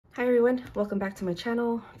Hi everyone, welcome back to my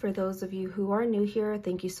channel. For those of you who are new here,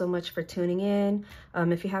 thank you so much for tuning in.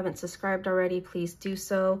 If you haven't subscribed already, please do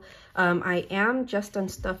so. I am just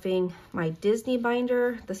unstuffing my Disney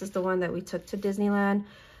binder. This is the one that we took to Disneyland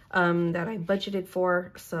that I budgeted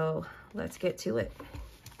for, so let's get to it.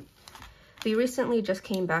 We recently just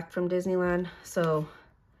came back from Disneyland,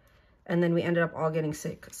 and then we ended up all getting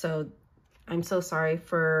sick. So I'm so sorry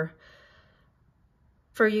for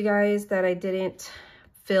you guys that I didn't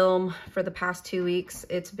film for the past 2 weeks.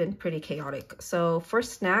 It's been pretty chaotic. So for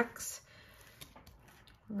snacks,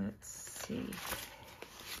 let's see,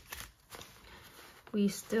 we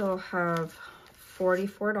still have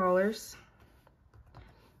 $44.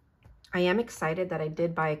 I am excited that I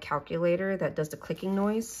did buy a calculator that does the clicking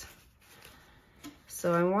noise,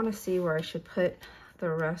 so I want to see where I should put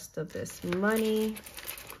the rest of this money.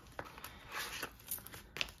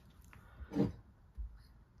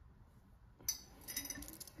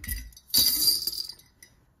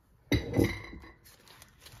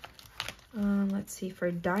 Let's see, for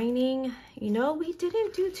dining, you know, we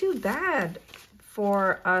didn't do too bad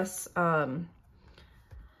for us.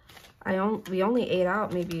 We only ate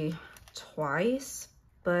out maybe twice,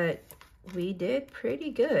 but we did pretty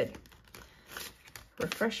good.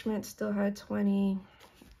 Refreshment still had 20.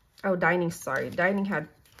 Oh, dining, sorry, dining had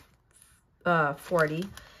 40.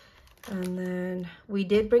 And then we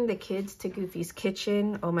did bring the kids to Goofy's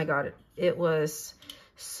Kitchen. Oh my god, it was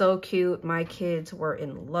so cute. My kids were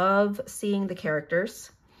in love seeing the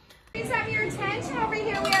characters. Please have your attention over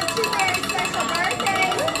here. We have two very special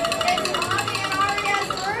birthdays. It's Mommy and Aria's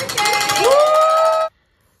birthday. Woo!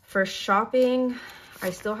 For shopping,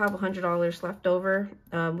 I still have $100 left over.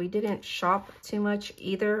 We didn't shop too much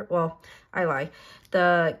either. Well, I lie.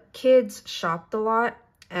 The kids shopped a lot,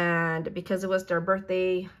 and because it was their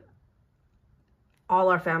birthday, all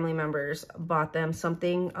our family members bought them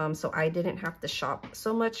something, so I didn't have to shop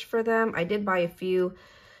so much for them. I did buy a few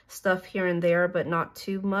stuff here and there, but not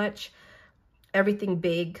too much. Everything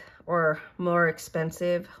big or more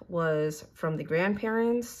expensive was from the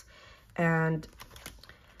grandparents. And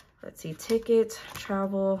let's see, tickets,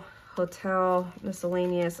 travel, hotel,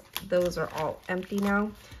 miscellaneous, those are all empty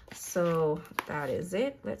now. So that is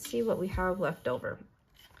it. Let's see what we have left over.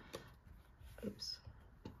 Oops.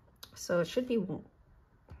 So it should be,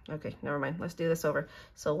 okay, never mind. Let's do this over.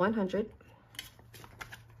 So 100,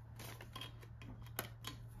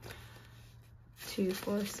 2,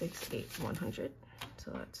 4, 6, 8, 100.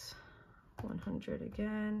 So that's 100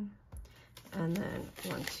 again. And then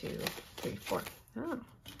 1, 2, 3, 4. Oh.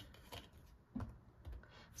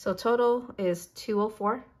 So total is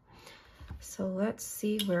 204. So let's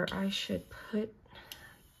see where I should put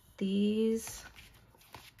these.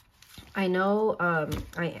 I know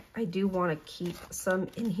I do want to keep some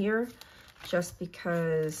in here just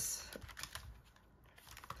because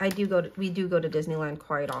we do go to Disneyland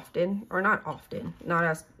quite often, or not often, not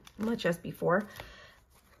as much as before,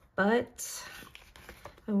 but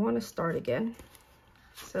I want to start again.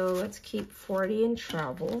 So let's keep 40 in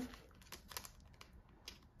travel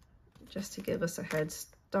just to give us a head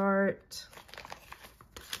start.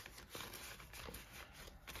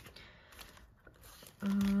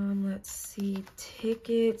 Let's see,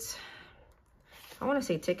 tickets. I want to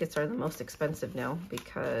say tickets are the most expensive now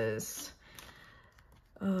because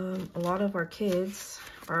a lot of our kids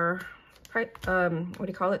are, what do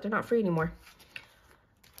you call it? They're not free anymore.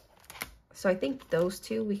 So I think those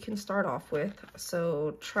two we can start off with.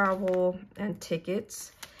 So travel and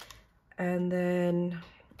tickets, and then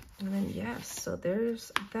yes, so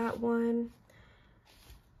there's that one.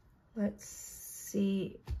 Let's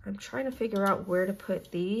see, I'm trying to figure out where to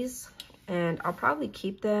put these, and I'll probably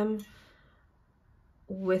keep them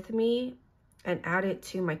with me and add it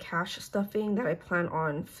to my cash stuffing that I plan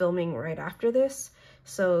on filming right after this.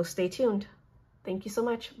 So stay tuned. Thank you so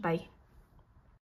much. Bye.